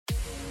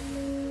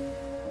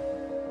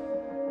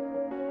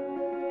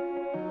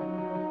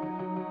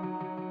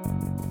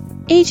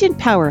Agent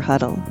Power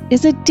Huddle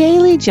is a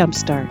daily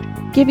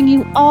jumpstart, giving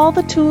you all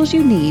the tools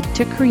you need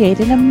to create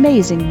an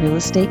amazing real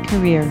estate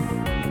career.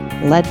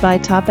 Led by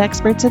top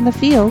experts in the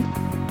field,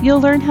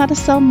 you'll learn how to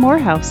sell more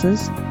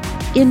houses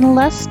in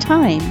less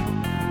time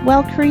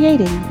while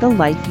creating the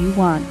life you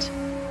want.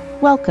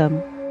 Welcome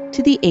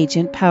to the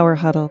Agent Power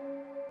Huddle.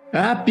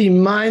 Happy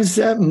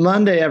Mindset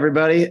Monday,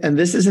 everybody. And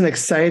this is an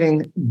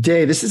exciting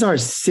day. This is our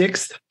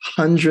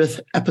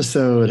 600th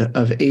episode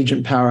of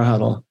Agent Power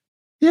Huddle.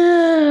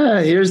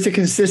 Yeah, here's the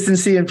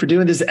consistency and for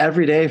doing this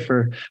every day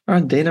for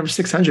on day number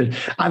 600.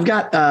 I've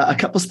got a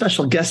couple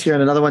special guests here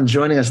and another one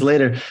joining us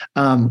later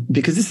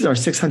because this is our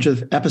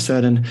 600th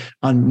episode. And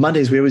on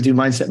Mondays, we always do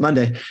Mindset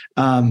Monday.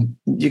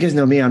 You guys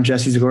know me. I'm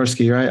Jesse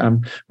Zagorsky, right?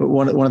 I'm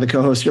one of the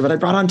co-hosts here, but I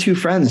brought on two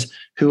friends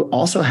who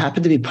also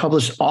happen to be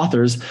published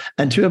authors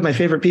and two of my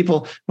favorite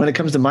people when it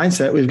comes to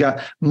mindset. We've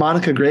got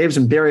Monica Graves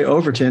and Barry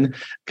Overton.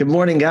 Good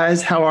morning,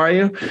 guys. How are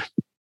you?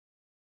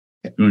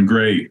 Doing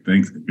great.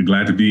 Thanks.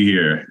 Glad to be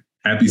here.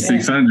 Happy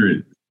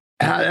 600.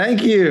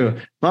 Thank you.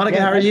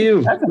 Monica, how are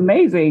you? That's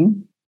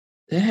amazing.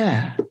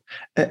 Yeah.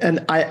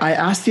 And I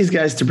asked these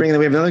guys to bring in,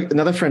 we have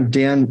another friend,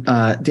 Dan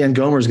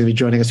Gomer is going to be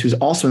joining us, who's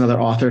also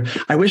another author.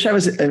 I wish I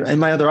was in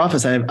my other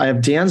office. I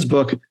have Dan's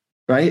book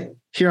right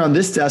here on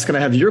this desk, and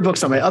I have your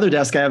books on my other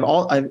desk. I have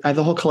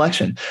the whole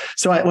collection.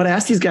 So what I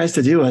asked these guys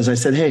to do is I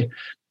said, hey,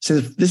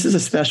 since this is a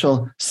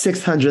special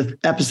 600th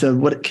episode,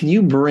 what can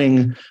you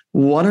bring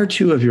one or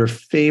two of your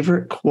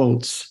favorite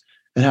quotes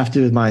that have to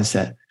do with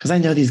mindset? Because I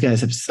know these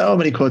guys have so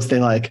many quotes they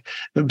like,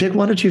 but pick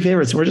one or two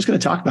favorites. And we're just going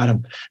to talk about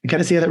them and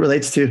kind of see how that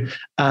relates to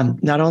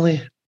not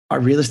only our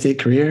real estate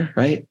career,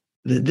 right?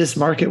 This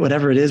market,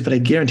 whatever it is, but I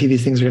guarantee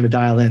these things are going to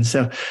dial in.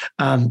 So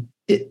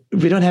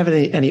we don't have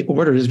any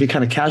order to be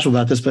kind of casual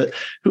about this, but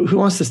who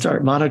wants to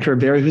start? Monica or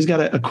Barry? Who's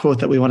got a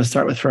quote that we want to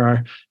start with for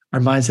our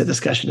mindset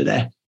discussion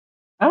today?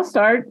 I'll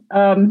start.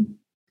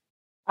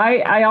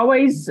 I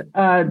always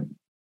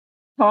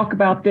talk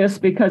about this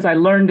because I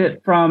learned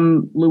it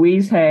from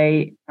Louise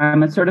Hay.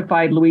 I'm a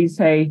certified Louise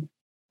Hay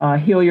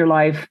Heal Your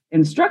Life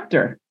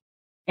instructor.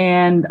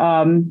 And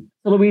so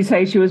Louise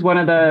Hay, she was one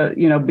of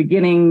the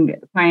beginning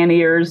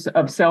pioneers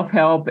of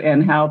self-help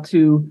and how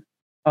to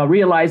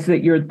realize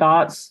that your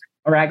thoughts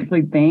are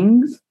actually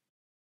things.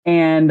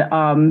 And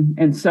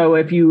so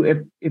if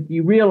you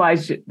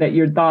realize that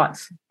your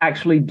thoughts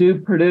actually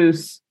do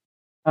produce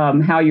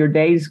how your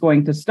day is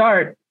going to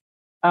start,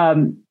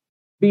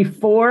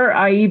 before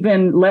I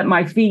even let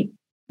my feet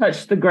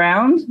touch the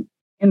ground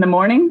in the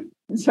morning.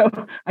 So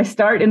I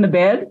start in the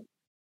bed.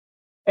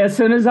 As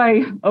soon as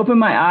I open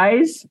my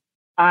eyes,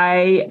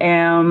 I sit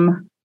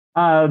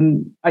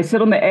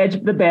on the edge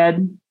of the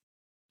bed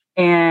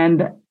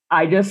and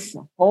I just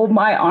hold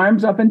my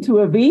arms up into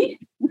a V,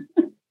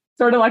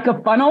 sort of like a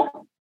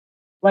funnel.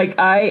 Like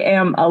I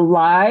am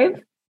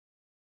alive,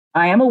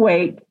 I am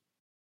awake,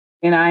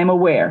 and I am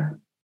aware.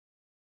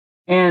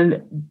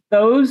 And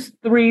those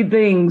three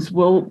things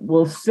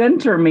will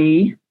center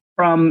me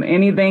from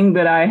anything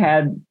that I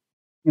had,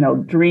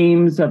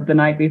 dreams of the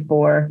night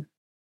before.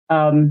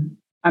 I'm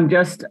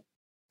just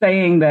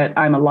saying that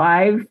I'm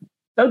alive,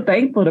 so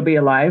thankful to be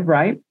alive,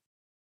 right?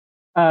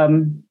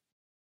 And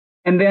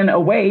then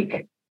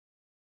awake,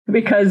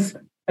 because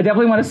I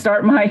definitely want to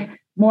start my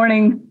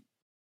morning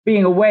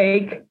being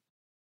awake,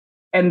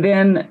 and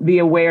then the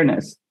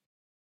awareness.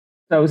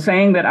 So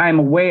saying that I'm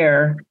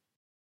aware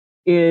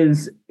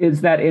is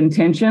that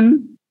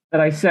intention that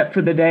I set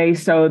for the day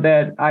so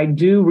that I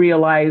do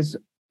realize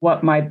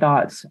what my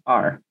thoughts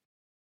are.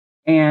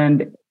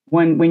 And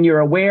when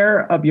you're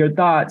aware of your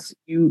thoughts,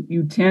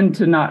 you tend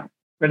to not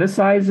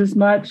criticize as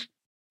much.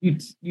 You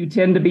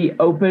tend to be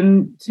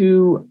open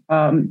to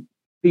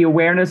the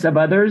awareness of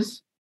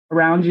others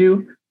around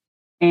you.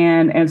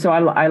 And so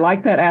I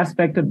like that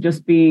aspect of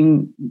just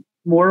being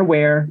more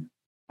aware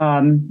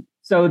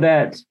so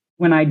that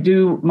when I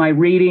do my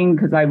reading,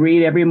 because I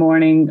read every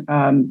morning,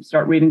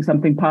 start reading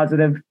something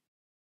positive,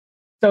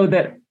 so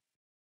that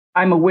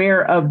I'm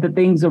aware of the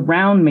things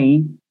around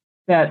me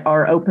that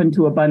are open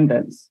to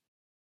abundance.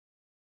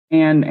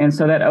 And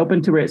so that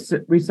open to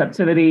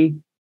receptivity,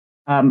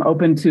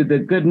 open to the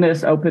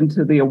goodness, open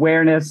to the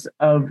awareness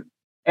of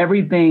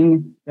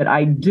everything that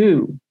I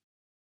do,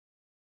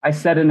 I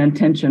set an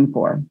intention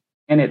for.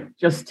 And it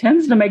just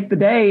tends to make the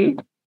day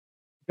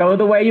go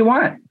the way you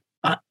want.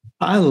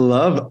 I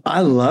love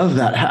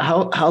that.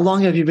 How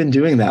long have you been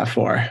doing that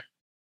for?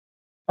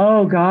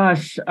 Oh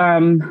gosh,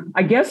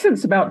 I guess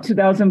it's about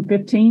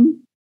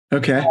 2015.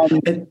 Okay.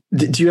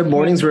 Do you have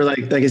mornings where like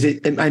is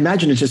it? I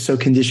imagine it's just so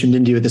conditioned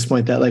into you at this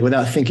point that like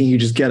without thinking, you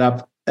just get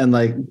up and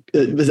like.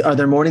 Are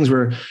there mornings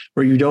where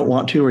you don't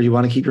want to, or you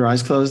want to keep your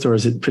eyes closed, or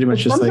is it pretty much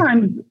just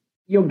sometimes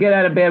you'll get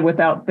out of bed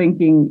without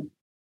thinking,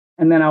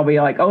 and then I'll be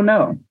like, oh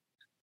no,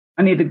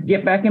 I need to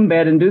get back in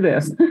bed and do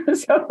this.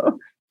 So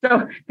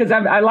because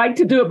I like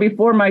to do it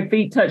before my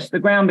feet touch the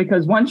ground,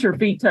 because once your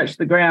feet touch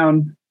the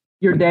ground,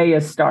 your day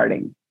is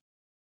starting.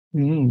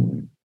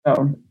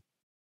 So,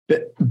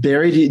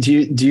 Barry, do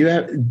you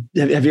have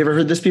you ever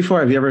heard this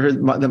before? Have you ever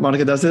heard that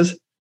Monica does this?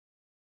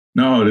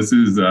 No, this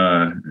is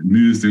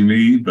news to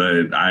me,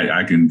 but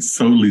I can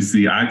totally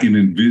see, I can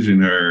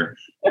envision her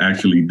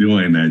actually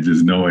doing that,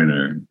 just knowing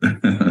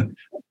her.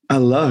 I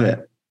love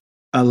it.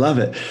 I love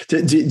it.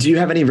 Do you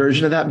have any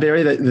version of that,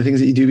 Barry, the things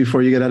that you do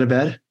before you get out of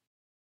bed?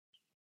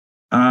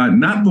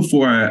 Not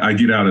before I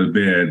get out of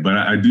bed, but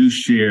I do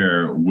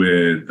share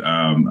with,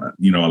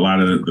 a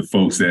lot of the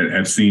folks that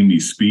have seen me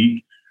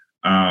speak.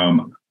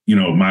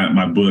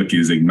 My book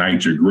is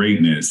Ignite Your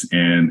Greatness.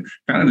 And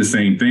kind of the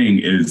same thing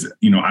is,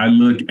 I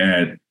look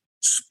at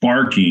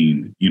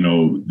sparking,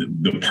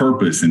 the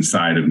purpose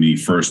inside of me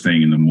first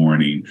thing in the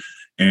morning.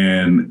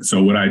 And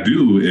so what I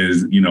do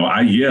is,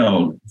 I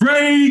yell,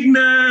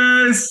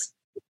 greatness.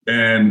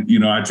 And,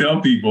 I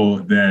tell people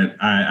that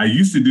I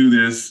used to do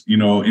this,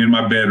 in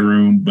my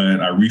bedroom,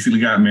 but I recently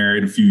got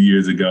married a few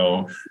years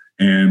ago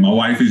and my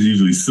wife is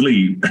usually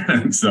asleep.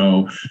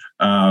 So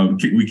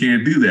we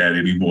can't do that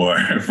anymore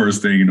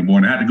first thing in the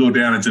morning. I had to go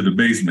down into the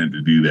basement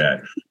to do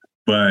that.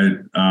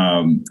 But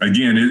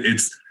again,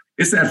 it's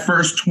that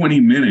first 20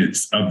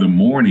 minutes of the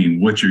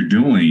morning, what you're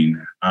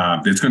doing,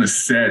 that's going to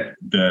set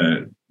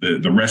the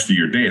rest of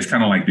your day. It's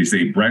kind of like they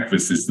say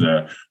breakfast is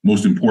the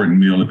most important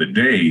meal of the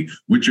day.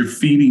 What you're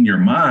feeding your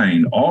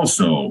mind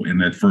also in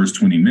that first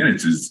 20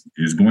 minutes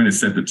is going to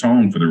set the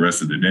tone for the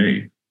rest of the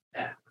day.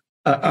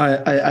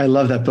 I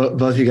love that,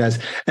 both of you guys,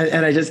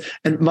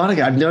 and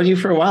Monica, I've known you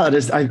for a while.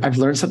 I've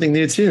learned something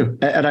new too,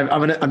 and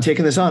I'm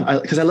taking this on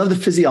because I love the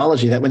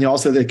physiology that when you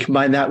also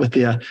combine that with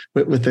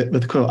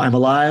the quote, "I'm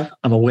alive,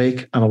 I'm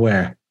awake, I'm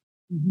aware."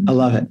 Mm-hmm. I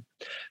love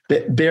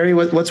it. Barry,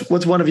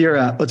 what's one of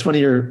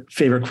your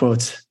favorite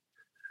quotes?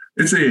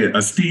 It's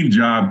a Steve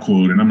Jobs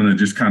quote, and I'm going to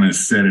just kind of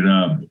set it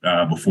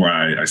up before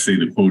I say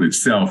the quote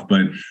itself.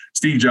 But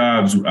Steve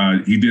Jobs,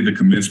 he did the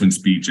commencement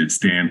speech at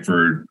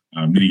Stanford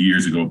many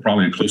years ago,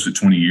 probably close to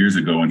 20 years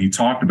ago. And he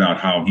talked about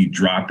how he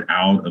dropped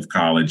out of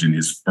college in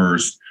his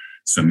first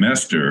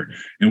semester.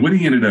 And what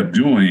he ended up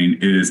doing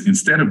is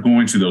instead of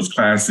going to those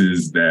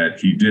classes that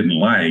he didn't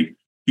like,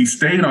 he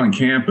stayed on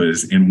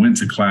campus and went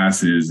to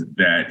classes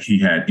that he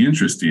had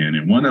interest in.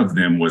 And one of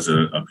them was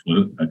a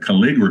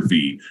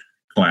calligraphy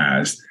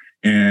class.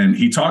 And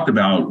he talked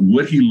about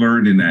what he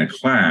learned in that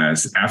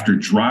class after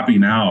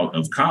dropping out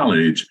of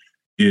college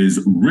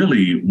is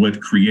really what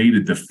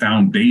created the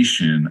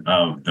foundation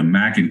of the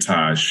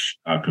Macintosh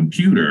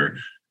computer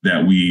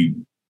that we,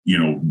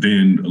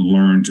 then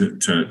learned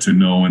to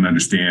know and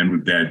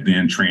understand, that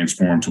then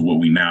transformed to what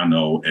we now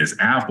know as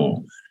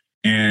Apple.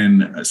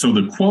 And so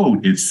the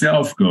quote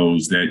itself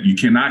goes that you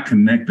cannot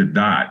connect the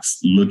dots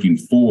looking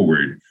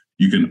forward.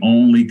 You can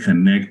only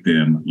connect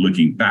them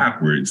looking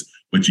backwards,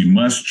 but you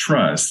must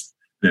trust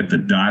that the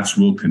dots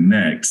will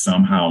connect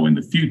somehow in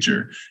the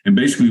future. And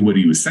basically what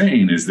he was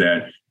saying is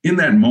that in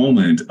that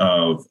moment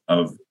of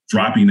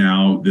dropping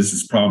out, this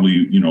is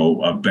probably,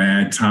 a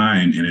bad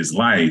time in his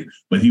life,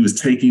 but he was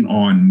taking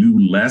on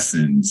new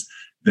lessons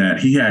that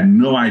he had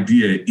no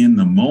idea in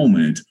the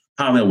moment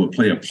how that would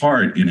play a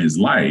part in his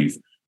life.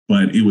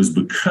 But it was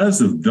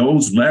because of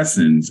those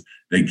lessons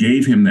that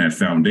gave him that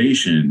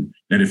foundation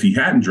that if he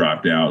hadn't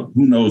dropped out,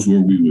 who knows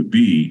where we would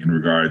be in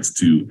regards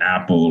to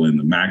Apple and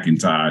the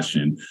Macintosh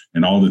and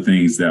all the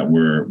things that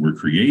were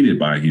created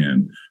by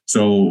him.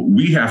 So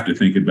we have to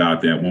think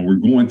about that when we're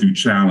going through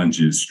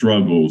challenges,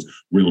 struggles,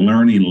 we're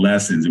learning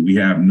lessons, and we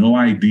have no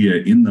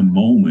idea in the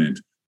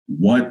moment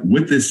what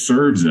this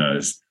serves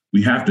us.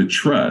 We have to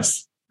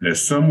trust that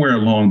somewhere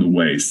along the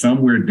way,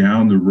 somewhere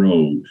down the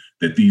road,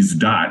 that these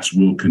dots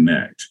will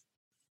connect.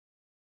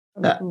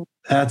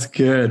 That's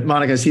good.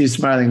 Monica, I see you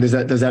smiling. Does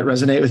that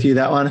resonate with you,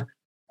 that one?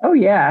 Oh,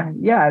 yeah.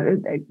 Yeah,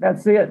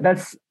 that's it.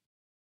 That's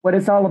what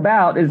it's all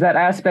about, is that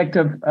aspect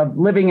of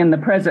living in the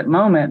present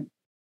moment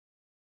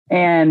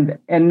and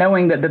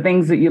knowing that the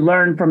things that you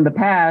learned from the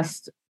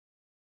past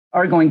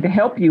are going to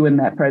help you in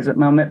that present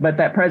moment. But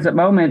that present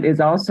moment is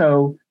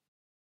also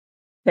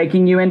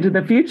taking you into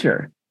the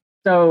future.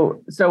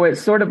 So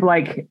it's sort of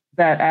like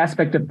that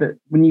aspect of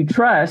when you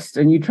trust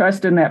in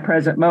that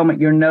present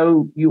moment,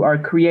 you are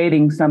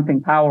creating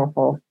something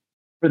powerful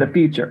for the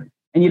future,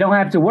 and you don't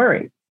have to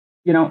worry.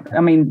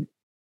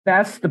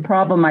 That's the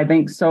problem I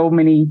think so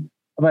many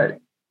of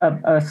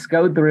us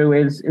go through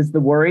is the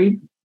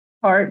worry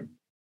part,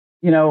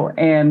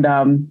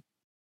 and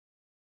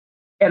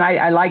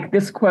I like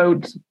this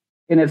quote,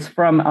 and it's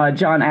from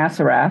John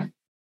Assaraf.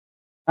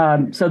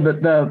 So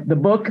the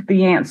book,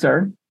 The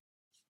Answer.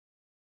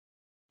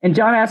 And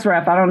John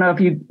Assaraf, I don't know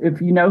if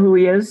you know who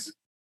he is,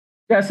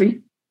 Jesse.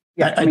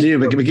 Yeah, I do,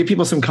 but give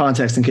people some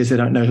context in case they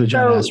don't know who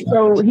John Assaraf is.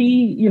 So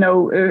he,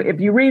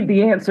 if you read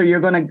The Answer, you're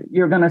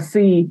gonna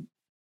see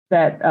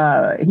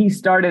that he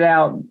started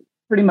out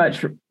pretty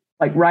much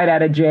like right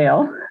out of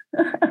jail,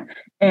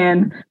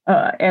 and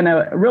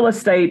a real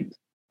estate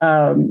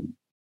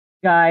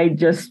guy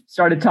just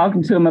started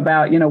talking to him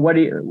about, what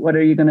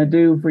are you going to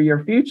do for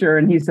your future?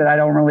 And he said, I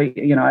don't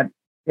really, I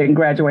didn't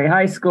graduate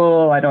high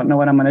school. I don't know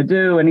what I'm going to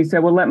do. And he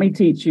said, well, let me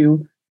teach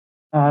you,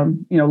 a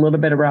little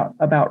bit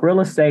about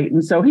real estate.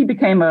 And so he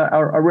became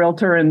a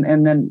realtor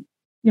and then,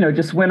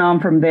 just went on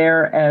from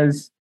there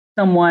as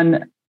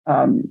someone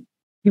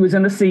he was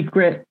in The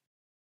Secret.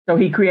 So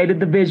he created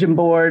the vision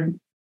board,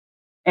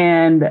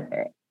 and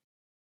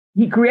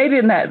he created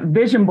in that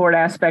vision board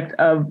aspect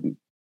of,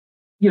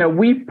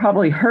 we've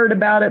probably heard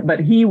about it, but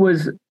he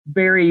was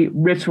very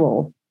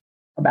ritual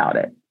about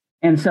it.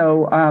 And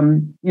so,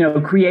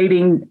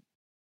 creating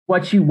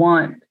what you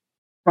want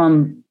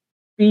from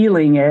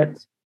feeling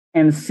it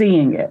and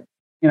seeing it,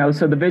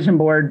 so the vision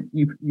board,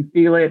 you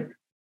feel it,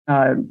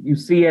 you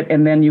see it,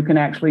 and then you can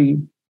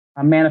actually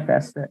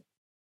manifest it.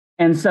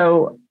 And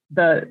so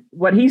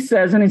what he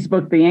says in his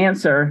book, The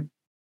Answer,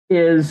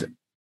 is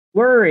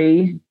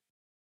worry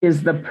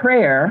is the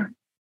prayer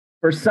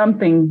for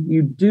something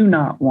you do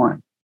not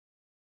want.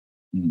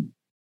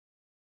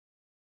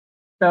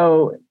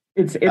 So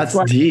it's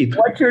like deep.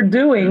 What you're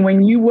doing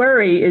when you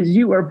worry is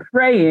you are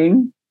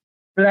praying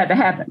for that to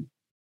happen.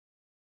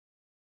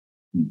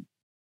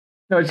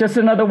 So it's just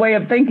another way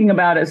of thinking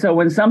about it. So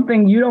when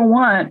something you don't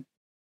want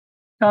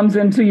comes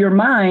into your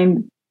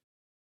mind,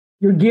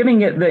 you're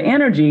giving it the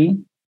energy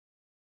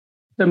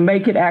to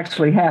make it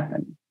actually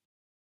happen.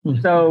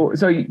 Mm-hmm.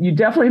 So you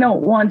definitely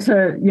don't want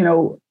to,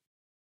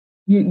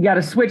 you got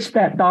to switch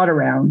that thought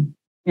around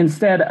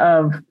instead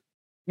of,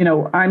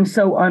 I'm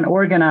so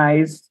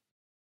unorganized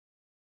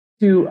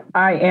to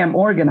I am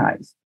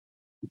organized.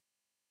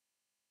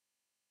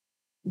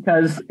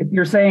 Because if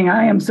you're saying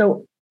I am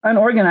so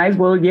unorganized,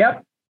 well,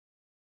 yep,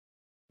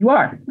 you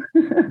are.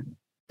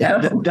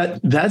 Yeah,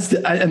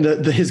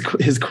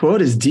 his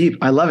quote is deep.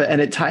 I love it,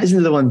 and it ties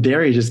into the one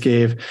Barry just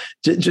gave.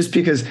 Just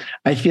because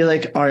I feel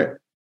like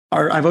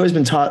I've always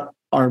been taught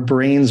our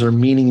brains are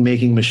meaning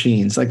making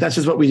machines. Like that's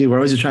just what we do. We're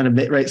always just trying to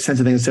make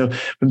sense of things. So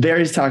when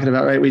Barry's talking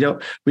about, right, we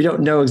don't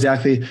know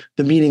exactly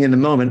the meaning in the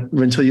moment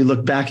until you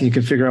look back and you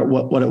can figure out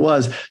what it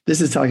was. This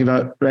is talking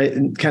about, right,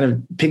 and kind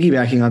of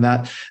piggybacking on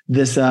that.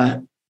 This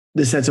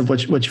sense of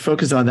what you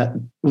focus on.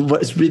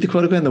 Read the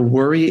quote again. The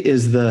worry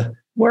is the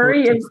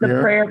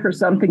prayer for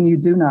something you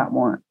do not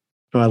want.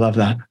 Oh, I love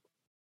that.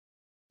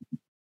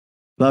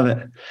 Love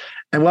it.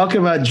 And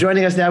welcome.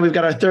 Joining us now, we've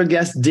got our third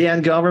guest,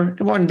 Dan Gomer.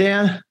 Good morning,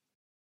 Dan.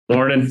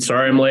 Morning.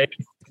 Sorry I'm late.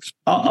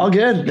 All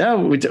good. No,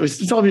 we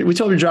told you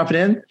to drop it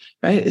in,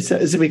 right?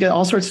 We get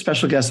all sorts of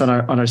special guests on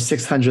our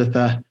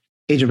 600th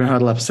Age of Your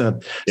Huddle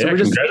episode. So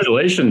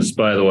congratulations,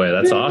 by the way.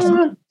 That's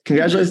awesome.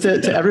 Congratulations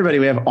to everybody.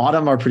 We have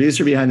Autumn, our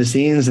producer behind the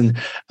scenes, and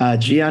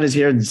Gian is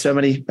here, and so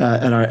many,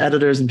 and our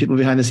editors and people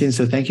behind the scenes.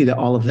 So thank you to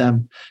all of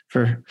them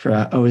for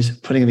always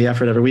putting in the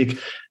effort every week.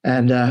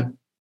 And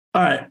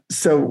all right,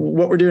 so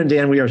what we're doing,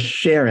 Dan, we are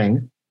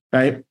sharing,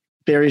 right?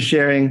 Barry's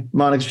sharing,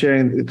 Monica's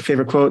sharing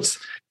favorite quotes,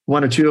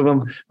 one or two of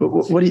them.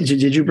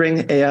 Did you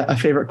bring a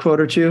favorite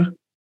quote or two?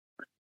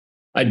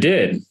 I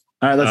did.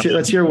 All right,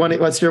 let's hear one.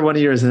 Let's hear one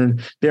of yours, and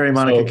then Barry and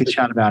Monica can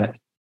chat about it.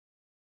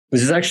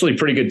 This is actually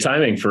pretty good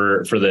timing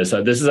for this.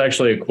 This is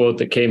actually a quote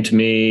that came to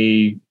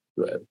me.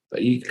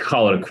 You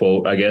call it a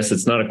quote, I guess.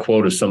 It's not a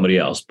quote of somebody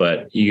else,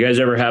 but you guys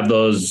ever have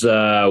those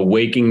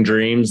waking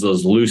dreams,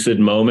 those lucid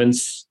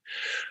moments,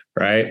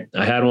 right?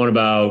 I had one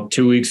about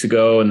 2 weeks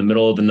ago in the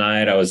middle of the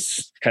night. I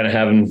was kind of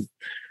having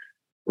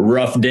a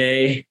rough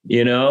day,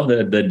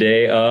 the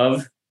day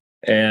of,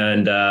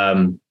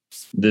 and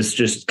this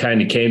just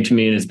kind of came to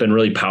me, and it's been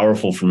really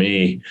powerful for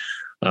me.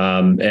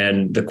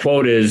 And the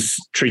quote is,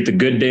 treat the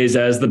good days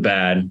as the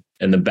bad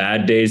and the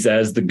bad days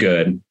as the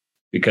good,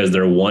 because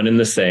they're one and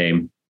the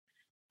same.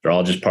 They're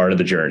all just part of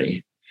the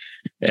journey.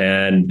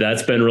 And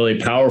that's been really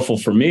powerful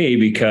for me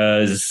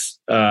because,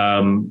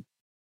 and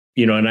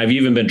I've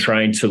even been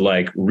trying to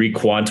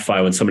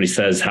re-quantify when somebody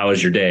says, how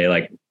was your day?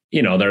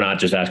 They're not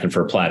just asking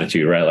for a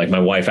platitude, right? Like my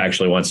wife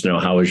actually wants to know,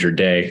 how was your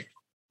day?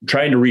 I'm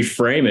trying to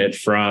reframe it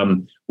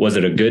from, was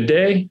it a good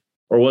day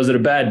or was it a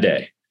bad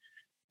day?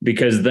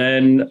 Because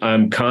then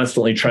I'm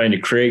constantly trying to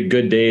create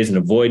good days and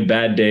avoid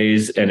bad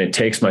days. And it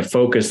takes my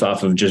focus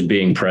off of just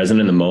being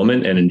present in the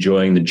moment and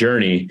enjoying the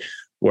journey.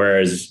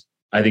 Whereas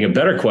I think a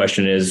better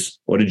question is,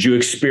 what did you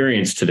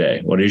experience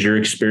today? What is your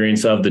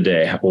experience of the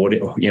day? What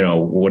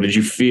did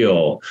you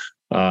feel?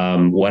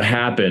 What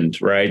happened,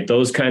 right?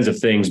 Those kinds of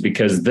things,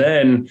 because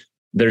then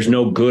there's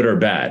no good or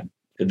bad.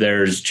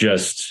 There's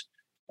just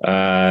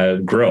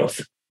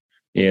growth,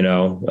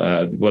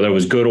 whether it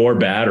was good or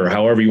bad or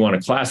however you want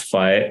to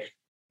classify it.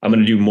 I'm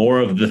going to do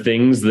more of the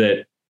things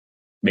that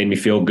made me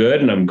feel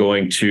good. And I'm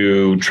going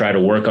to try to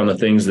work on the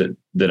things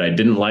that I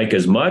didn't like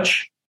as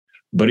much.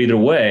 But either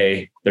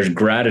way, there's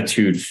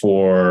gratitude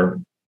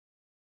for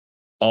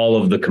all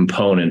of the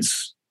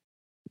components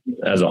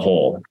as a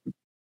whole.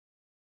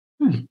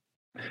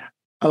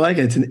 I like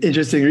it. It's an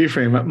interesting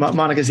reframe.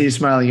 Monica, see you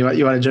smiling. You want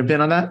to jump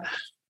in on that?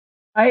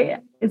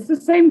 It's the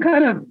same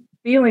kind of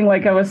feeling,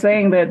 like I was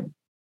saying, that,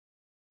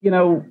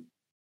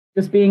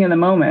 just being in the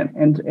moment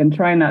and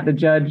trying not to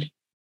judge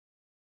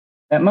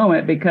that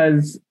moment,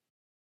 because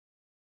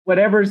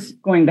whatever's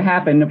going to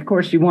happen, of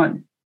course, you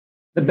want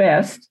the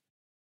best.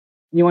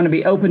 You want to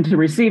be open to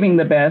receiving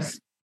the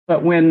best.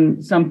 But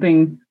when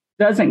something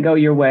doesn't go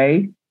your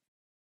way,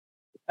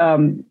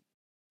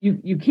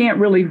 you can't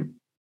really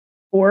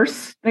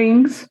force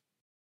things.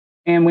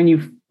 And when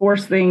you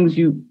force things,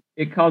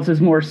 it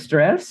causes more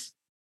stress.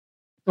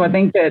 So I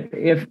think that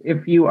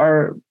if you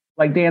are,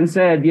 like Dan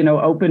said,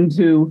 open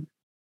to,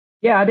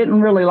 yeah, I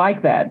didn't really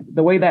like that,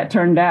 the way that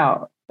turned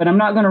out, but I'm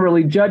not going to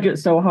really judge it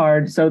so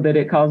hard so that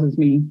it causes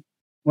me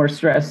more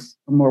stress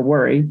or more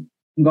worry.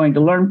 I'm going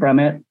to learn from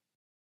it.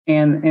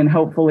 And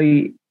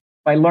hopefully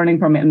by learning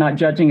from it and not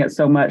judging it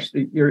so much,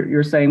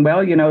 you're saying,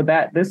 well,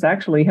 that this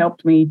actually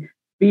helped me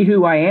be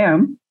who I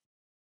am.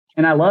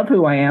 And I love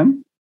who I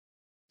am.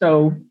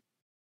 So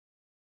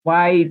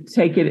why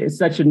take it as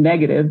such a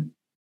negative?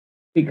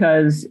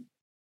 Because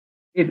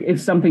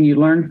it's something you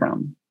learn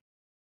from.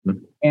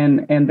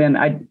 And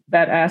then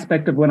that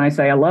aspect of when I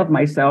say I love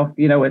myself,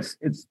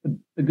 it's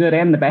the good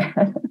and the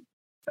bad.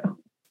 So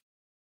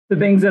the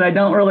things that I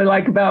don't really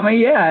like about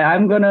me,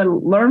 I'm going to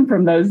learn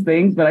from those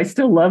things, but I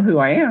still love who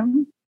I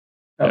am.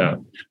 So. Yeah.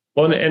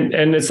 Well,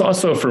 and it's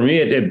also, for me,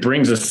 it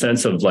brings a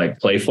sense of like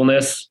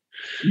playfulness,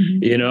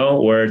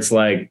 where it's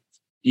like,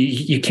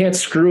 you can't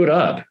screw it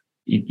up.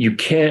 You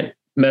can't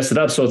mess it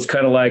up. So it's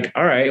kind of like,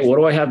 all right, what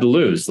do I have to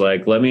lose?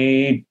 Like, let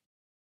me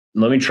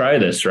try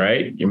this,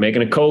 right? You're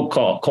making a cold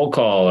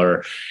call,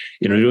 or,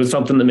 doing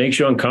something that makes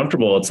you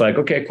uncomfortable. It's like,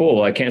 okay, cool.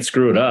 Well, I can't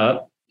screw it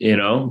up.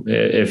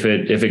 If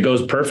it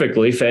goes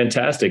perfectly,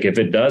 fantastic. If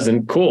it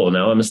doesn't, cool.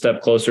 Now I'm a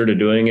step closer to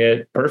doing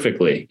it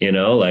perfectly,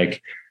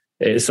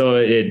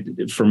 so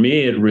for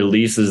me, it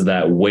releases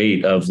that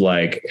weight of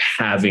like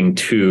having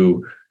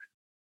to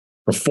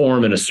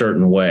perform in a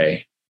certain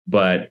way,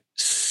 but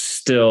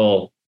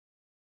still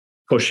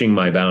pushing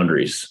my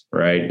boundaries,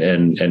 right?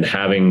 And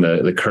having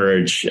the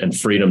courage and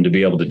freedom to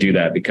be able to do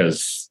that,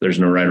 because there's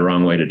no right or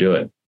wrong way to do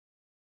it.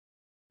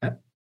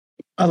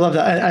 I love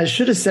that. I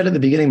should have said at the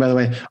beginning, by the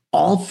way,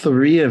 all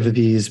three of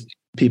these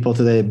people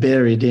today,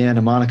 Barry, Dan,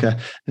 and Monica,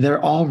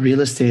 they're all real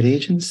estate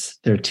agents.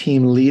 They're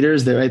team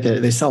leaders.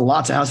 They sell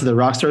lots of houses. They're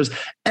rock stars,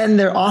 and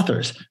they're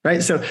authors,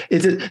 right? So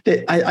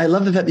I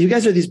love the fact that you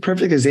guys are these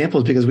perfect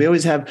examples, because we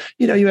always have,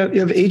 you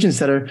have agents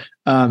that are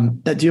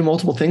that do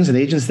multiple things, and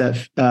agents that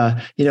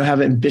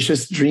have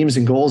ambitious dreams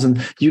and goals,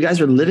 and you guys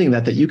are living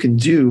that you can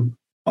do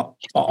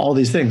all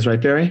these things,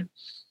 right, Barry?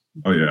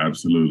 Oh yeah,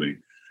 absolutely.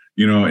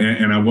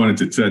 And I wanted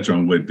to touch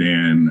on what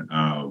Dan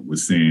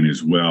was saying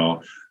as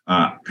well,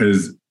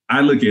 because I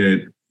look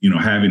at,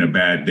 having a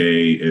bad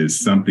day as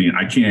something,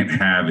 I can't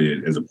have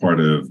it as a part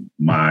of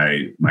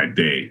my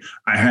day.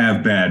 I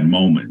have bad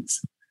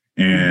moments.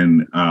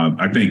 And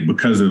I think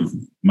because of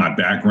my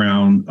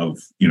background of,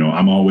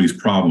 I'm always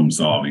problem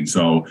solving.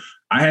 So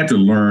I had to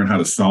learn how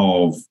to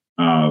solve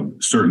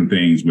certain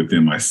things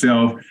within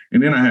myself.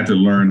 And then I had to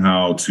learn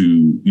how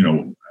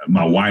to,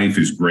 my wife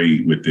is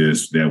great with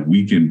this, that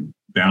we can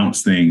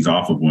bounce things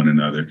off of one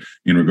another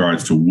in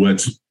regards to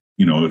what's,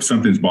 if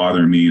something's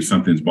bothering me, if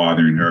something's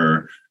bothering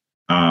her.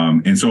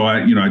 And so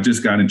I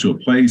just got into a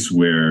place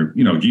where,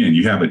 again,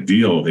 you have a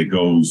deal that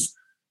goes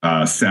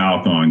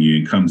south on you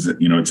and comes,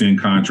 it's in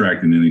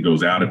contract and then it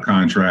goes out of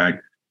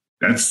contract.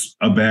 That's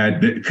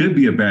it could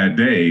be a bad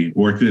day,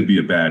 or it could be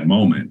a bad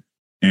moment.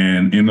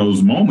 And in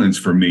those moments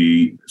for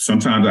me,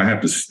 sometimes I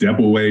have to step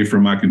away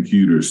from my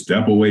computer,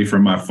 step away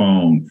from my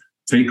phone,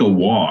 take a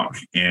walk,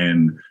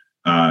 and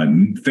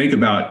think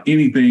about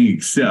anything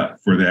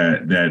except for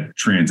that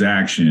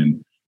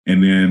transaction.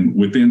 And then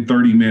within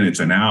 30 minutes,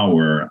 an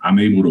hour, I'm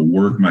able to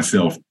work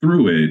myself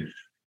through it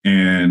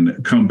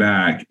and come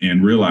back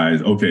and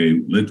realize, okay,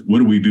 what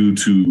do we do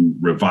to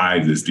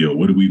revive this deal?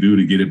 What do we do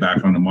to get it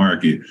back on the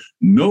market?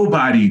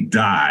 Nobody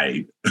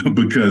died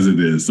because of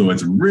this. So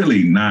it's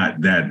really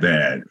not that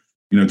bad.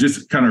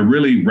 Just kind of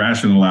really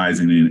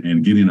rationalizing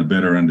and getting a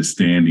better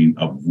understanding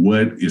of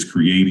what is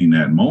creating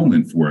that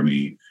moment for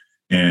me.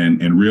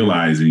 And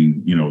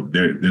realizing,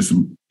 there's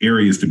some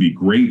areas to be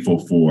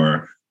grateful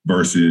for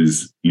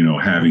versus,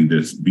 having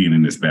being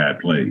in this bad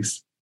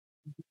place.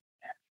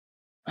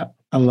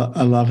 I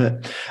love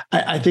it.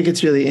 I think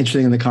it's really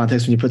interesting in the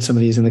context when you put some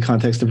of these in the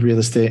context of real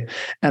estate.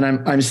 And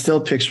I'm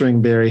still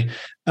picturing, Barry,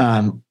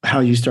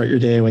 how you start your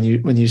day when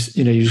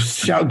you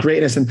shout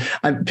greatness. And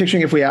I'm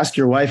picturing if we ask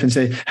your wife and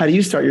say, how do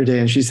you start your day?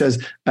 And she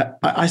says,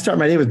 I start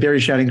my day with Barry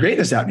shouting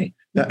greatness at me.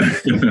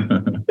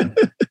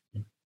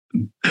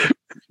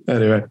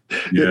 Anyway,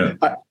 yeah,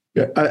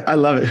 I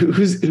love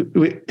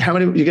it. How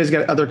many you guys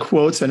got other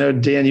quotes? I know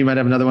Dan, you might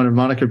have another one, or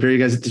Monica, Barry,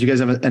 did you guys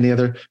have any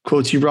other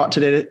quotes you brought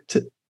today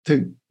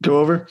to go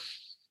over?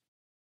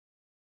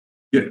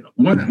 Yeah,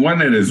 one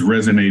that has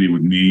resonated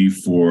with me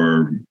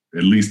for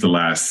at least the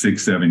last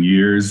 6-7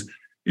 years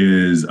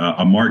is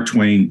a Mark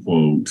Twain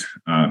quote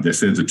that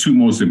says the two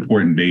most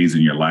important days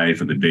in your life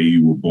are the day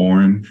you were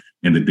born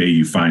and the day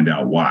you find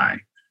out why.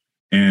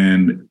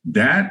 And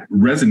that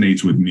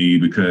resonates with me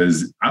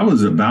because I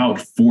was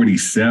about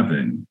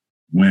 47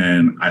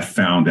 when I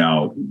found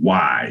out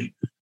why,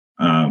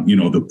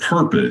 the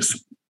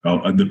purpose,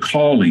 the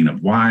calling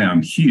of why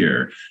I'm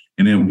here.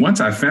 And then once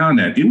I found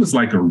that, it was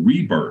like a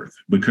rebirth,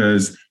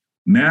 because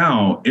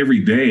now every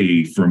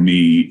day for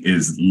me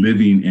is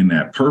living in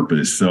that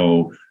purpose.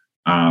 So,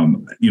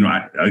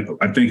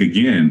 I think,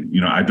 again,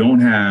 I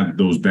don't have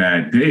those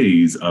bad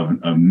days of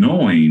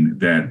knowing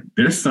that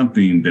there's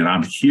something that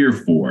I'm here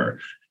for.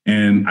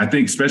 And I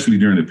think especially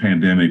during the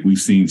pandemic, we've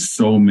seen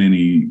so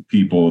many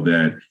people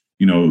that,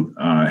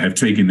 have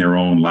taken their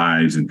own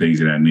lives and things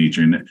of that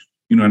nature. And,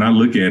 and I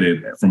look at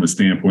it from a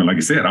standpoint, like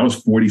I said, I was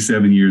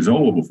 47 years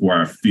old before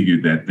I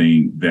figured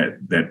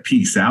that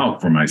piece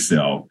out for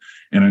myself.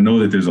 And I know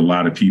that there's a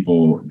lot of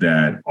people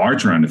that are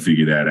trying to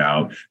figure that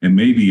out, and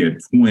maybe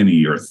at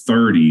 20 or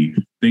 30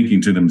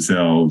 thinking to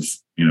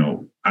themselves,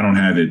 I don't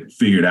have it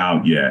figured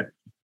out yet.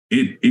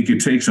 It could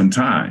take some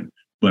time.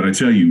 But I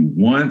tell you,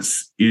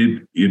 once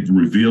it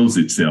reveals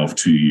itself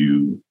to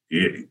you,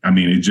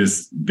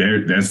 that's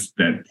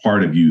that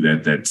part of you,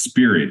 that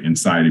spirit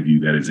inside of you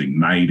that is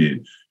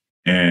ignited.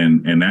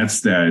 And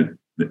that's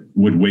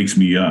what wakes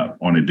me up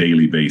on a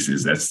daily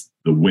basis. That's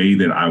the way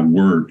that I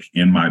work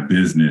in my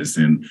business,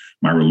 and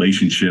my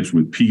relationships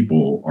with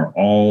people are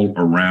all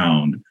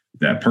around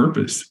that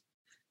purpose.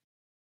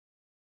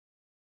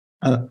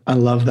 I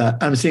love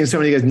that. I'm seeing so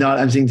many guys nod.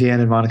 I'm seeing Dan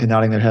and Monica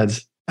nodding their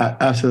heads.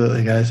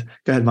 Absolutely, guys.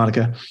 Go ahead,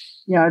 Monica.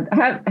 Yeah,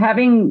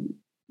 having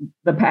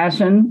the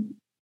passion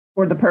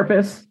for the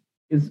purpose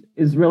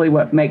is really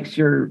what makes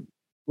your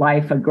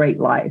life a great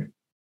life.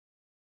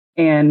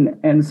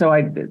 And so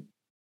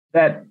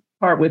that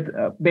part with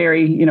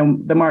Barry,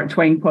 the Mark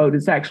Twain quote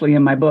is actually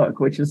in my book,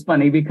 which is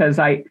funny because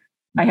I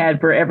had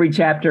for every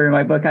chapter in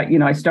my book,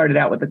 I started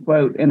out with a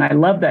quote, and I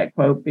love that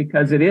quote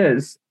because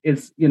it's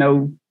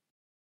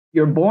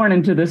you're born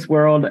into this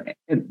world,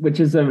 which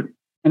is an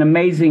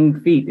amazing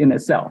feat in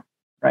itself,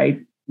 right?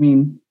 I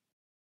mean,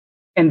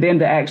 and then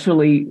to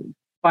actually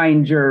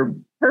find your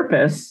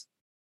purpose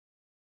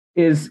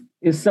is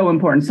so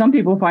important. Some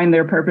people find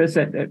their purpose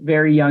at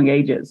very young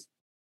ages.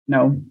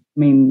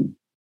 You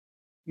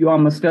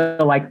almost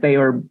feel like they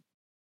were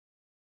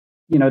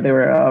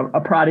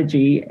a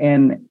prodigy,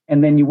 and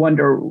then you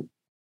wonder,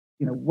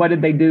 what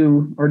did they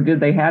do, or did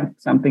they have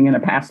something in a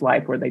past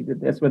life where they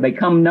did this, where they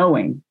come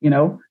knowing,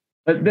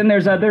 But then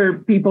there's other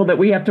people that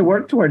we have to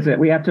work towards it.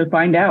 We have to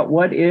find out,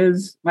 what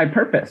is my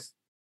purpose?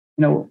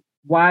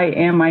 Why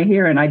am I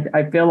here? And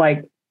I feel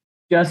like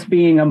just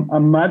being a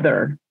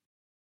mother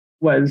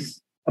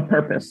was a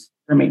purpose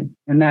for me,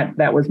 and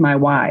that was my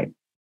why.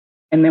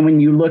 And then when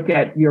you look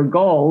at your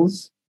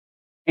goals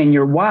and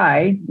your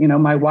why,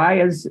 my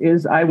why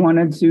is I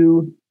wanted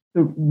to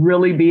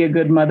really be a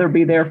good mother,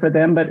 be there for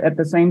them. But at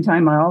the same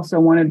time, I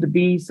also wanted to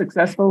be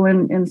successful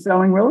in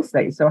selling real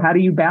estate. So how do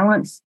you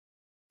balance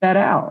that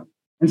out?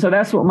 And so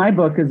that's what my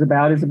book is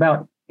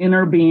about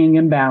inner being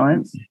in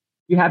balance.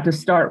 You have to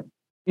start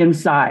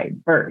inside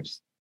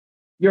first.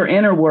 Your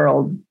inner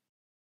world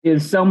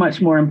is so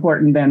much more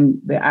important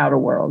than the outer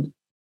world.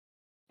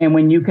 And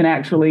when you can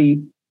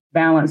actually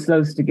balance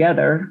those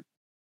together,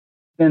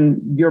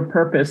 then your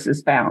purpose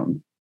is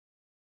found.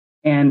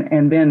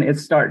 And then it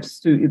starts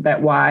to,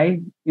 that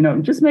why,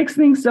 it just makes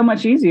things so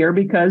much easier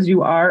because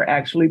you are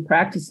actually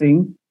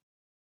practicing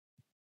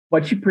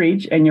what you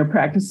preach, and you're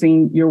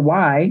practicing your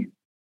why.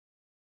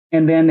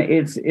 And then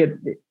you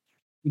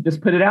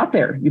just put it out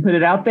there. You put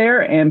it out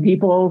there, and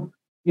people,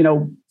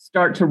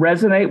 start to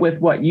resonate with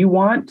what you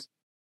want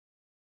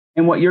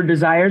and what your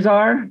desires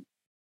are.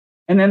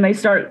 And then it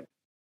starts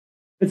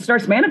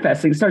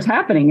manifesting, starts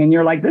happening. And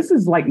you're like, this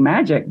is like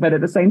magic. But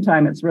at the same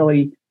time, it's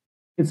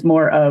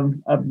more of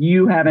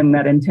you having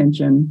that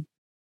intention,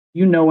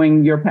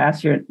 knowing your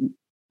passion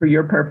for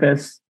your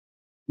purpose,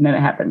 and then it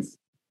happens.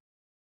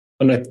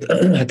 And I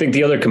think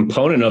the other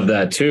component of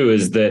that too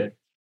is that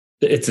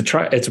it's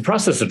a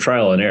process of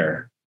trial and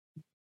error.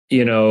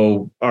 Being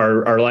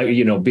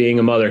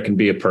a mother can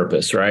be a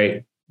purpose,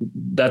 right?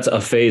 That's a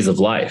phase of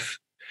life,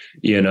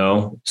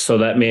 so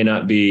that may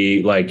not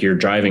be like your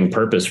driving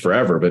purpose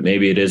forever, but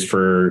maybe it is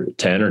for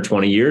 10 or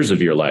 20 years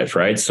of your life,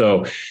 right?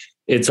 So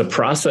it's a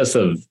process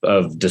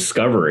of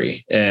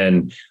discovery.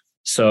 And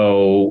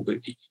so,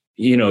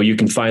 you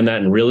can find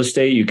that in real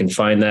estate, you can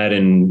find that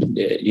in,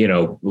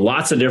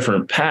 lots of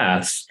different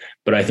paths,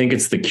 but I think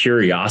it's the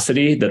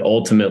curiosity that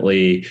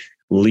ultimately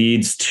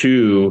leads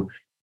to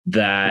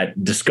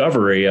that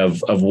discovery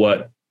of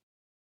what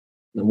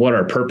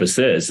our purpose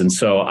is. And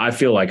so I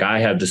feel like I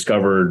have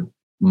discovered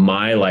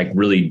my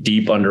really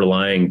deep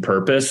underlying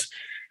purpose.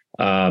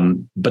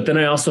 But then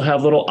I also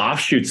have little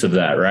offshoots of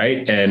that,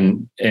 right?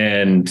 And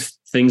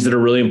things that are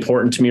really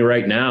important to me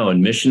right now,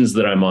 and missions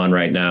that I'm on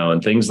right now,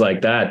 and things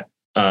like that,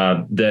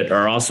 that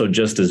are also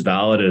just as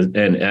valid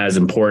and as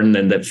important,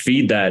 and that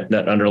feed that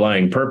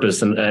underlying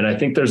purpose. And I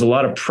think there's a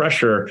lot of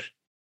pressure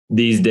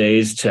these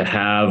days to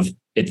have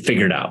it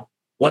figured out.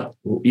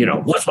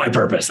 What's my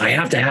purpose? I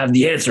have to have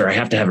the answer. I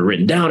have to have it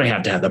written down. I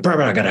have to have the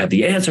purpose. I got to have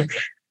the answer.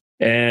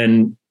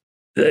 And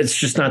it's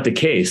just not the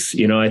case.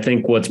 I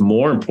think what's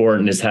more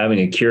important is having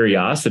a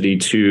curiosity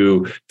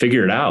to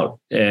figure it out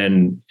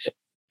and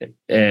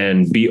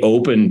be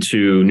open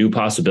to new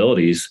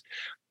possibilities.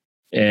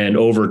 And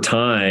over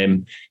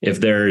time,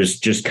 if there's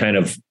just kind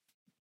of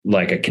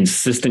like a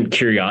consistent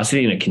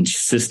curiosity and a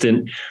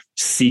consistent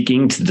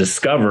seeking to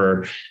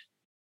discover,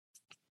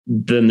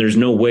 then there's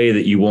no way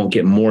that you won't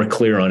get more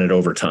clear on it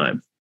over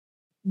time.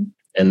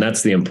 And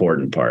that's the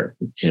important part,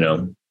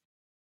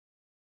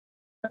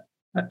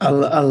 I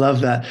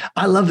love that.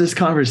 I love this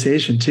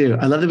conversation too.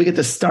 I love that we get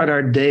to start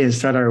our day and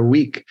start our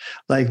week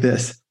like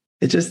this.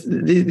 It just,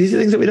 these are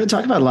things that we don't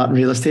talk about a lot in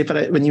real estate,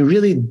 but when you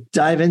really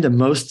dive into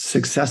most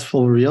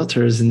successful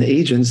realtors and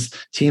agents,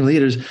 team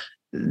leaders,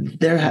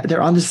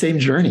 they're on the same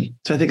journey.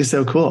 So I think it's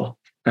so cool,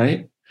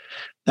 right?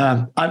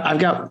 I've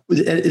got,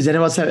 does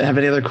anyone else have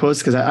any other quotes?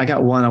 Because I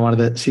got one I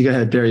wanted to, so you go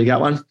ahead, Barry, you got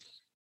one?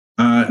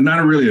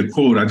 Not really a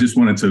quote. I just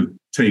wanted to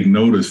take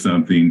note of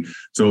something.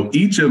 So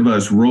each of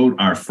us wrote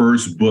our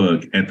first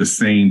book at the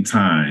same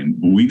time,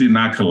 but we did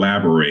not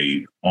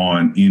collaborate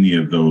on any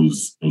of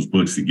those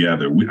books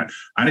together.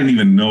 I didn't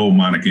even know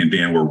Monica and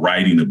Dan were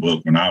writing a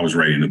book when I was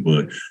writing a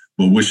book.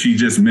 But what she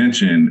just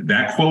mentioned,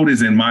 that quote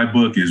is in my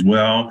book as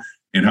well.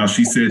 And how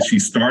she said she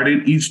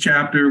started each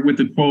chapter with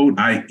the quote,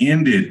 I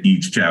ended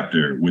each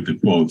chapter with the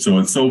quote. So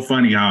it's so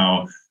funny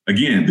how,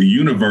 again, the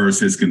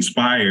universe has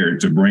conspired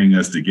to bring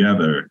us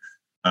together,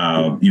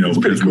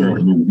 because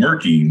we're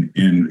working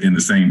in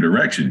the same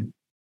direction.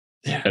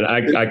 Yeah.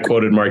 And I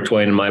quoted Mark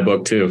Twain in my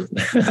book too.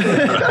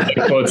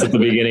 Quotes at the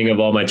beginning of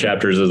all my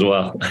chapters as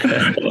well.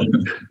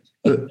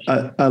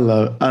 I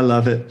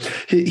love it.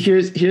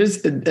 Here's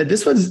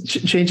this one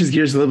changes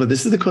gears a little bit.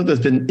 This is the quote that's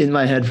been in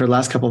my head for the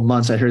last couple of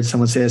months. I heard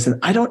someone say this, and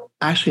I don't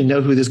actually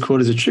know who this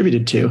quote is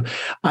attributed to.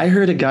 I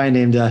heard a guy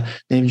named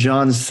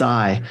John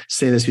Sy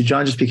say this, who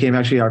John just became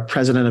actually our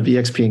president of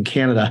EXP in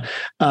Canada.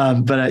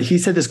 But he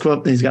said this quote,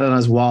 and he's got it on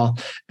his wall.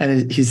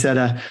 And he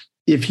said,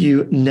 if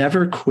you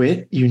never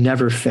quit, you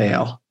never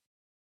fail.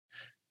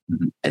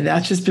 And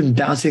that's just been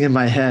bouncing in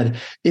my head.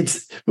 I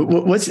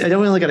know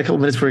we only got a couple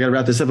minutes before we got to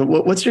wrap this up, but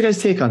what's your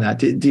guys' take on that?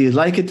 Do you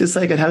like it,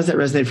 dislike it? How does that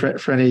resonate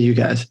for any of you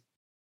guys?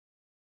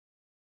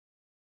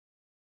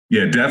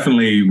 Yeah,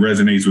 definitely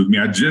resonates with me.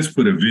 I just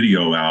put a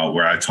video out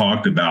where I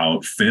talked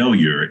about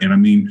failure. And I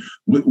mean,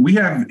 we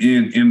have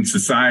in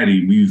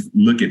society, we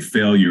look at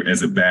failure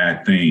as a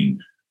bad thing.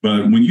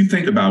 But when you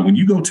think about when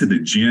you go to the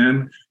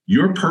gym,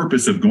 your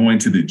purpose of going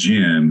to the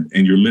gym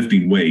and you're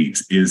lifting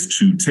weights is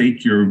to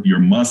take your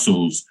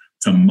muscles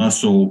to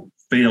muscle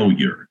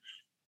failure.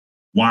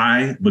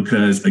 Why?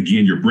 Because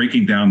again, you're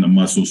breaking down the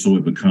muscle so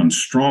it becomes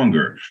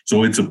stronger.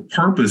 So it's a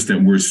purpose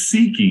that we're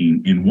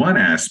seeking in one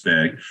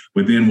aspect.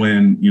 But then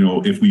when,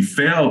 if we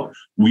fail,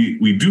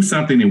 we do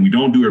something and we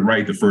don't do it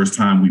right the first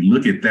time, we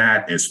look at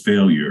that as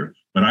failure.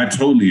 But I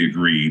totally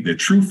agree that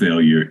true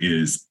failure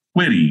is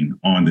quitting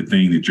on the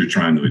thing that you're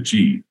trying to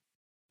achieve.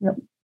 Yep.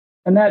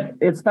 And that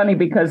it's funny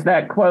because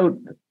that quote,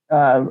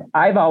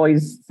 I've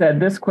always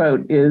said this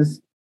quote is,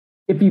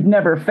 if you've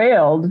never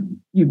failed,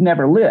 you've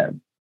never lived.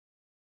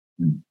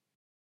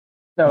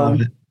 So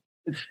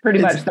it's pretty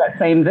much that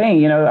same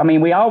thing. I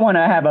mean, we all want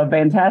to have a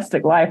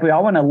fantastic life. We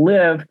all want to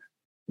live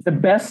the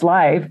best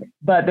life,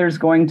 but there's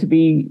going to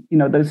be,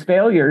 those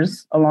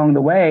failures along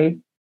the way.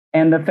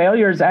 And the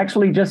failures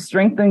actually just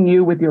strengthen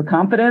you with your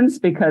confidence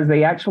because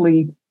they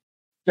actually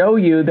show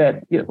you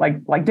that,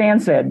 like Dan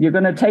said, you're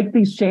going to take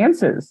these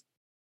chances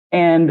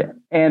and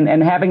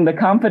having the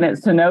confidence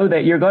to know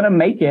that you're going to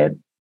make it.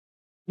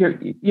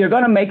 You're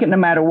going to make it no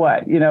matter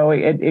what.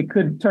 It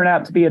could turn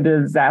out to be a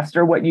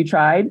disaster what you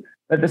tried,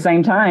 but at the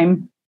same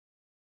time,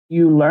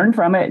 you learn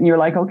from it and you're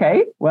like,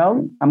 okay,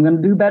 well, I'm going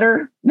to do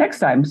better next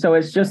time. So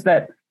it's just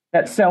that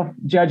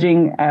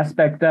self-judging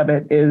aspect of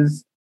it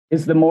is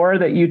the more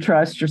that you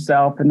trust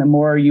yourself and the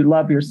more you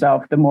love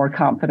yourself, the more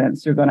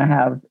confidence you're going to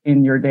have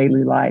in your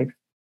daily life.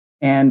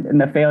 And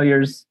the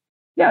failures,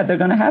 yeah, they're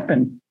going to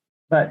happen,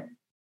 but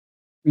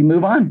we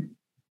move on.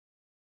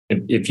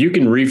 If you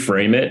can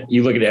reframe it,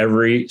 you look at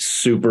every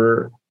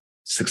super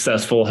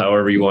successful,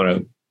 however you want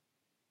to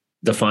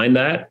define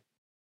that,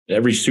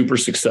 every super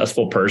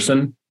successful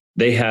person,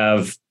 they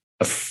have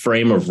a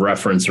frame of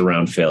reference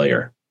around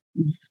failure.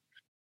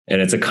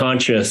 And it's a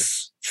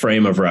conscious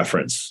frame of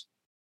reference.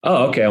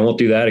 Oh, okay, I won't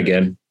do that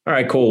again. All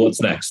right, cool.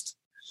 What's next?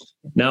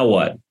 Now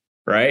what?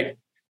 Right?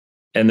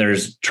 And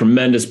there's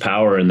tremendous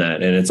power in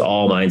that. And it's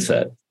all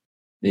mindset.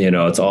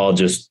 It's all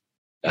just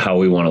how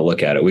we want to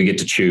look at it. We get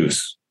to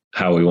choose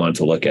how we want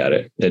to look at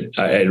it.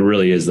 It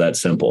really is that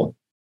simple.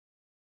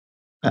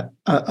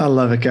 I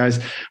love it,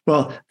 guys.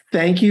 Well,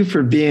 thank you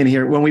for being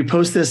here. When we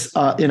post this,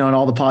 on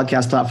all the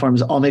podcast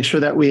platforms, I'll make sure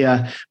that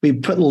we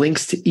put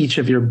links to each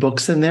of your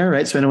books in there,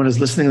 right? So anyone who's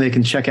listening, they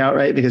can check out,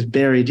 right? Because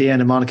Barry, Dan,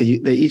 and Monica,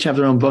 they each have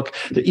their own book.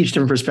 They're each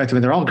different perspective,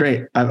 and they're all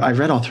great. I've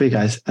read all three,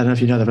 guys. I don't know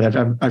if you know that,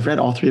 but I've read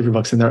all three of your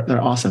books, and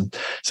they're awesome.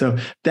 So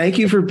thank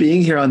you for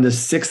being here on the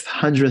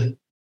 600th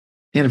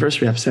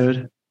anniversary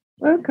episode.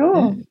 Oh,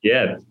 cool.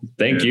 Yeah,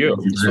 thank you.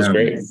 This was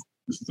great.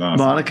 This is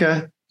awesome.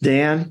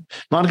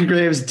 Monica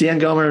Graves, Dan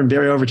Gomer, and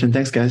Barry Overton.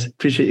 Thanks, guys.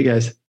 Appreciate you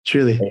guys.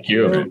 Truly. Thank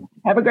you.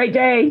 Have a great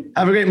day.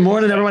 Have a great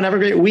morning, everyone. Have a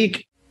great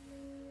week.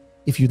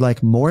 If you'd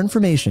like more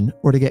information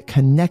or to get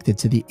connected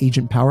to the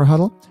Agent Power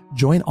Huddle,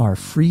 join our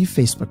free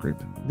Facebook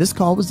group. This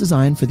call was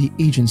designed for the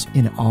agents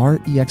in our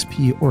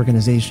EXP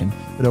organization,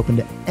 but open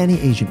to any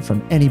agent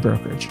from any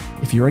brokerage.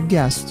 If you're a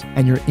guest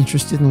and you're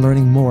interested in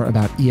learning more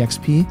about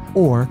EXP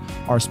or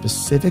our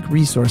specific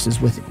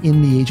resources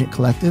within the Agent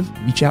Collective,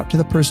 reach out to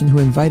the person who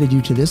invited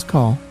you to this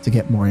call to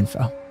get more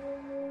info.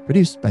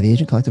 Produced by the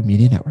Agent Collective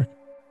Media Network.